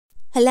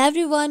Hello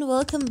everyone,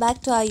 welcome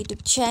back to our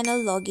YouTube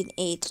channel Login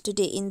 8.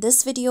 Today in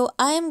this video,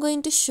 I am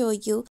going to show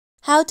you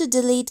how to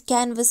delete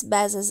Canvas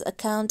Bazaar's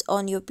account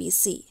on your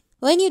PC.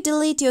 When you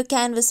delete your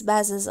Canvas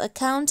Bazaar's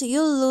account,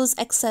 you'll lose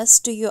access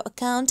to your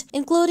account,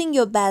 including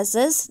your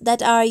Bazaars,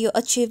 that are your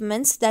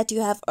achievements that you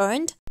have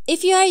earned.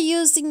 If you are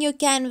using your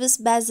Canvas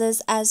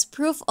Bazaars as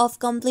proof of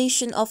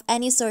completion of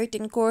any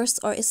certain course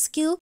or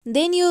skill,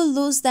 then you'll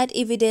lose that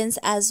evidence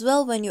as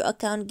well when your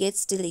account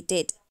gets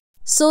deleted.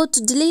 So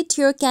to delete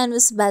your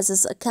Canvas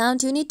Bazaar's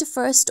account, you need to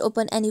first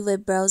open any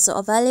web browser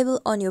available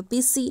on your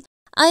PC.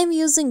 I am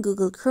using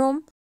Google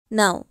Chrome.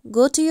 Now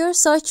go to your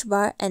search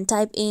bar and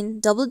type in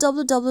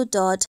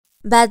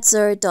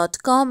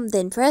www.bazaar.com,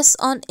 then press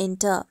on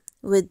enter.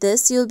 With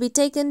this, you'll be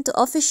taken to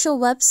official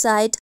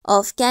website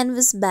of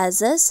Canvas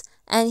Bazaar's,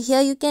 and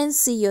here you can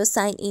see your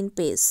sign in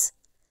page.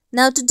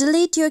 Now to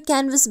delete your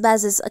Canvas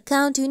Bazaar's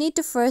account, you need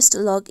to first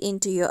log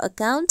into your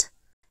account.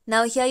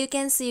 Now here you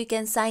can see you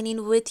can sign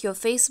in with your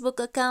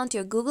Facebook account,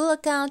 your Google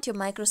account, your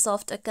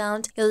Microsoft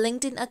account, your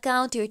LinkedIn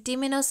account, your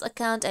Temenos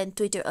account and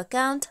Twitter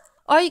account.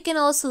 Or you can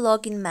also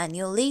log in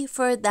manually.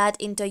 For that,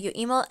 enter your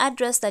email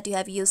address that you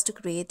have used to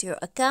create your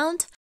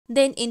account.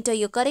 Then enter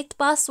your correct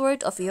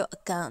password of your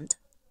account.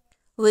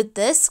 With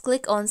this,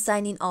 click on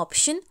sign in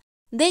option.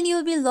 Then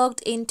you'll be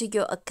logged into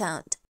your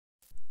account.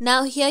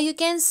 Now here you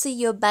can see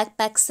your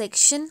backpack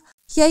section.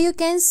 Here you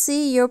can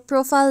see your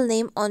profile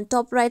name on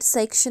top right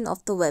section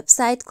of the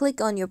website.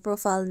 Click on your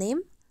profile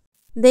name.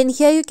 Then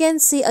here you can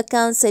see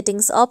account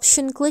settings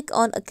option. Click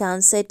on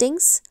account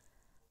settings.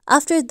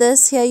 After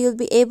this, here you'll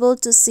be able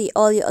to see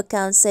all your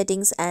account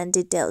settings and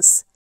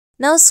details.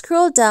 Now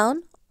scroll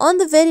down. On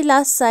the very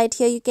last side,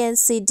 here you can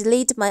see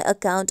delete my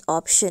account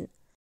option.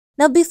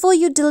 Now before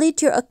you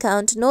delete your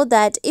account, know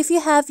that if you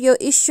have your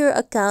issuer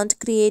account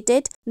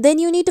created, then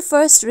you need to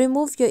first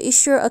remove your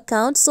issuer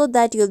account so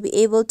that you'll be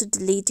able to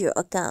delete your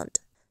account.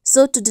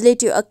 So to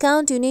delete your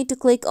account, you need to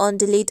click on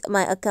delete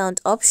my account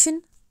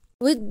option.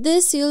 With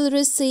this, you'll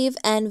receive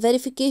an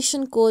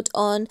verification code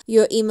on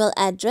your email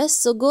address.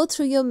 So go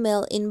through your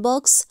mail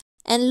inbox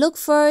and look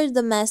for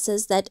the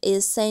message that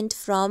is sent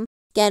from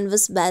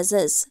Canvas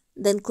Bazaar's.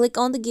 Then click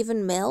on the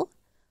given mail.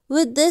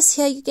 With this,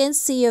 here you can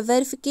see your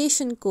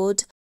verification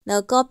code.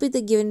 Now copy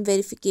the given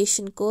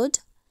verification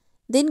code.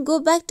 Then go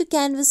back to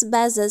Canvas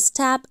Bazaar's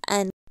tab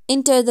and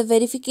enter the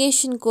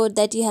verification code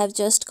that you have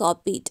just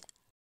copied.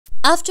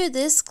 After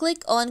this,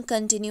 click on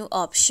continue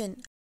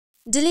option.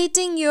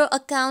 Deleting your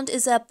account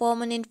is a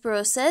permanent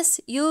process.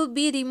 You will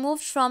be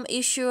removed from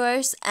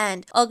issuers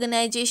and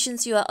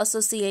organizations you are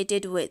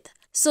associated with.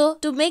 So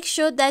to make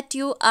sure that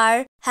you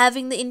are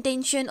having the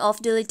intention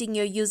of deleting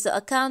your user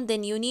account,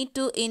 then you need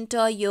to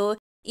enter your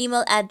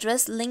email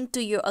address linked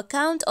to your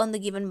account on the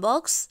given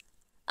box.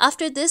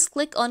 After this,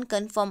 click on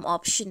confirm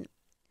option.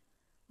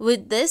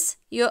 With this,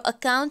 your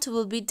account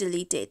will be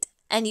deleted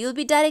and you'll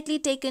be directly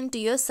taken to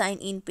your sign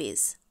in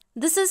page.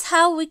 This is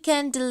how we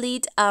can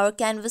delete our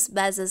Canvas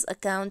Bazaar's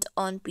account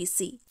on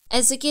PC.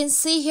 As you can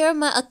see here,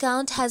 my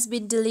account has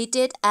been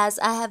deleted as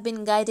I have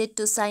been guided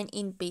to sign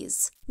in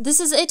page. This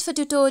is it for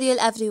tutorial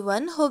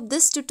everyone. Hope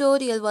this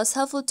tutorial was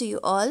helpful to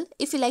you all.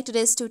 If you like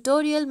today's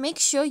tutorial, make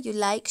sure you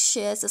like,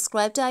 share,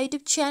 subscribe to our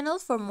YouTube channel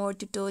for more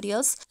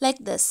tutorials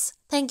like this.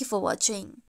 Thank you for watching.